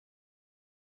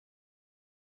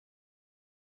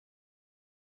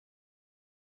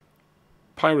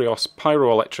Pyreos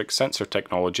pyroelectric sensor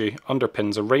technology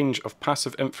underpins a range of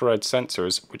passive infrared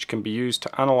sensors which can be used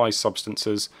to analyze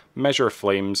substances, measure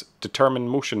flames, determine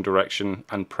motion direction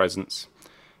and presence.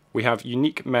 We have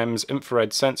unique MEMS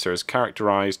infrared sensors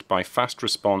characterized by fast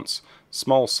response,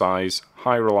 small size,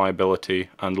 high reliability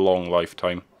and long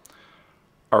lifetime.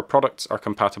 Our products are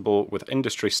compatible with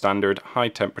industry standard high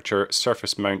temperature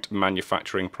surface mount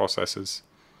manufacturing processes.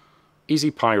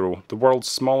 ezPyro, the world's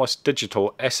smallest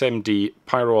digital SMD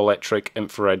pyroelectric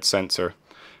infrared sensor.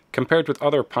 Compared with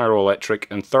other pyroelectric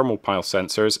and thermopile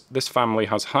sensors, this family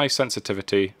has high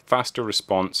sensitivity, faster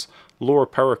response, lower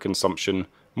power consumption,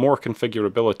 more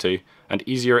configurability, and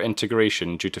easier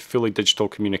integration due to fully digital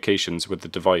communications with the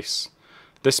device.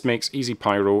 This makes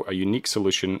ezPyro a unique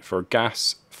solution for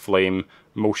gas, flame,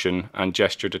 motion, and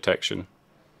gesture detection.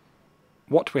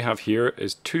 What we have here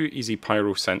is two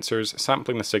ezPyro sensors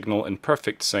sampling the signal in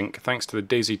perfect sync thanks to the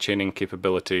daisy chaining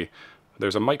capability.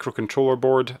 There's a microcontroller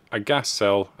board, a gas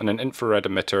cell, and an infrared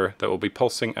emitter that will be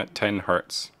pulsing at 10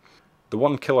 Hz. The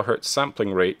 1 kHz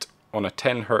sampling rate on a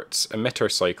 10 Hz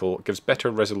emitter cycle gives better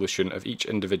resolution of each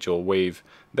individual wave,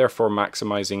 therefore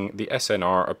maximizing the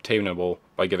SNR obtainable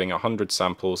by giving 100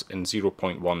 samples in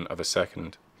 0.1 of a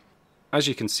second. As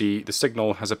you can see, the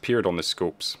signal has appeared on the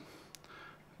scopes.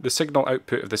 The signal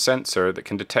output of the sensor that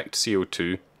can detect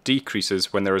CO2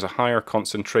 decreases when there is a higher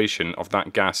concentration of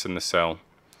that gas in the cell.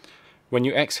 When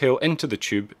you exhale into the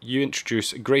tube, you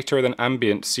introduce greater than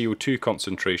ambient CO2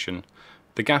 concentration.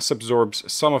 The gas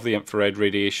absorbs some of the infrared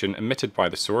radiation emitted by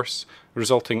the source,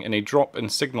 resulting in a drop in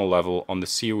signal level on the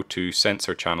CO2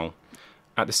 sensor channel.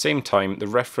 At the same time, the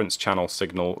reference channel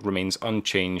signal remains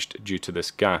unchanged due to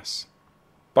this gas.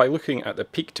 By looking at the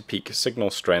peak-to-peak signal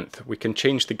strength, we can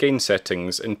change the gain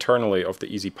settings internally of the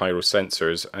ezPyro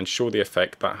sensors and show the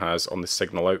effect that has on the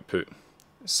signal output.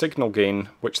 Signal gain,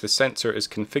 which the sensor is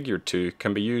configured to,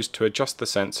 can be used to adjust the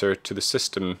sensor to the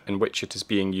system in which it is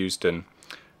being used in.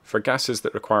 For gases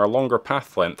that require longer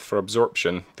path length for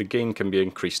absorption, the gain can be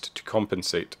increased to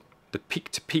compensate. The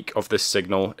peak-to-peak of this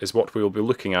signal is what we will be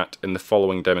looking at in the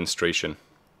following demonstration.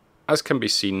 As can be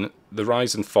seen, the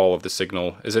rise and fall of the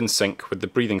signal is in sync with the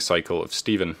breathing cycle of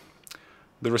Stephen.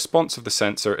 The response of the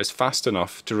sensor is fast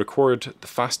enough to record the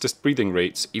fastest breathing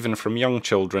rates even from young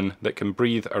children that can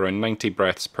breathe around 90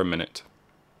 breaths per minute.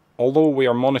 Although we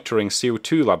are monitoring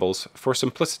CO2 levels, for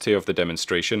simplicity of the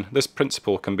demonstration, this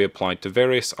principle can be applied to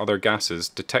various other gases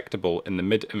detectable in the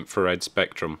mid-infrared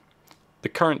spectrum. The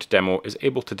current demo is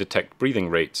able to detect breathing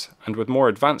rates, and with more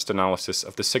advanced analysis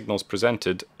of the signals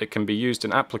presented, it can be used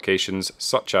in applications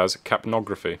such as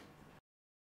capnography.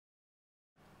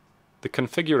 The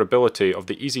configurability of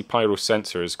the ezPyro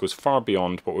sensors goes far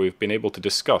beyond what we've been able to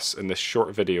discuss in this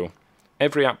short video.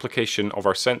 Every application of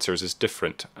our sensors is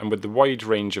different, and with the wide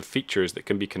range of features that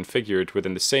can be configured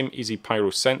within the same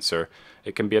ezPyro sensor,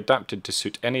 it can be adapted to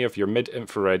suit any of your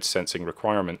mid-infrared sensing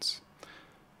requirements.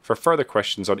 For further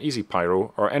questions on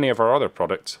ezPyro or any of our other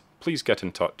products, please get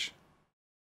in touch.